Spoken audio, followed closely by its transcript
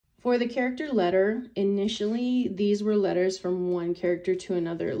For the character letter, initially, these were letters from one character to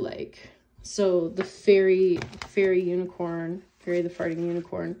another, like, so the fairy unicorn, Fairy the farting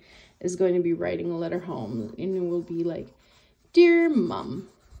unicorn, is going to be writing a letter home, and it will be like, "Dear Mum,"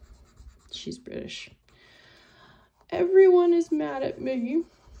 she's British, "everyone is mad at me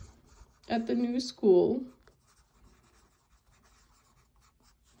at the new school.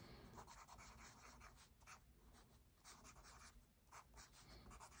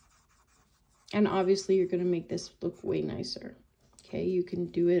 And obviously you're going to make this look way nicer. Okay, you can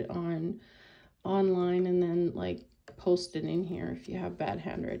do it online and then like post it in here if you have bad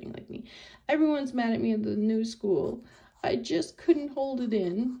handwriting like me. "Everyone's mad at me at the new school. I just couldn't hold it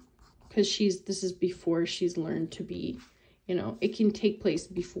in." Because this is before she's learned to be, you know, it can take place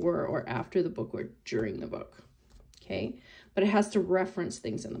before or after the book or during the book. Okay, but it has to reference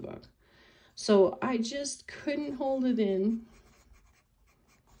things in the book. So "I just couldn't hold it in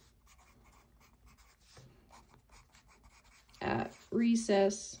at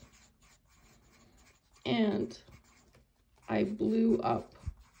recess, and I blew up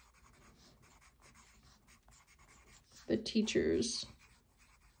the teacher's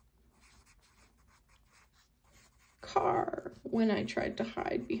car when I tried to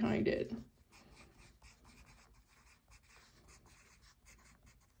hide behind it.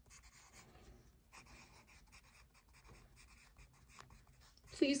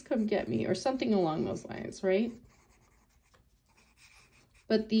 Please come get me," or something along those lines, right?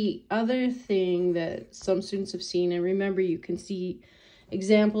 But the other thing that some students have seen, and remember, you can see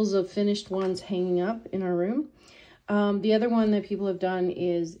examples of finished ones hanging up in our room. The other one that people have done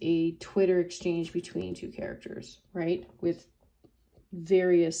is a Twitter exchange between two characters, right? With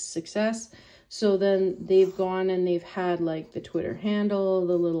various success. So then they've gone and they've had like the Twitter handle,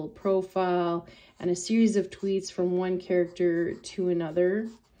 the little profile, and a series of tweets from one character to another.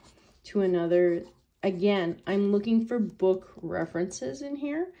 Again, I'm looking for book references in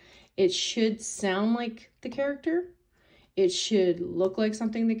here. It should sound like the character. It should look like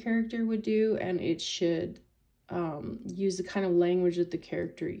something the character would do, and it should use the kind of language that the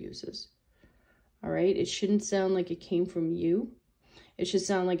character uses. All right? It shouldn't sound like it came from you. It should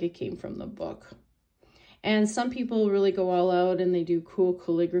sound like it came from the book. And some people really go all out and they do cool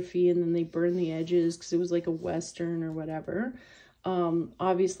calligraphy and then they burn the edges because it was like a Western or whatever.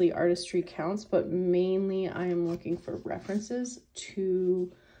 Obviously artistry counts, but mainly I am looking for references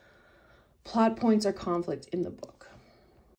to plot points or conflict in the book.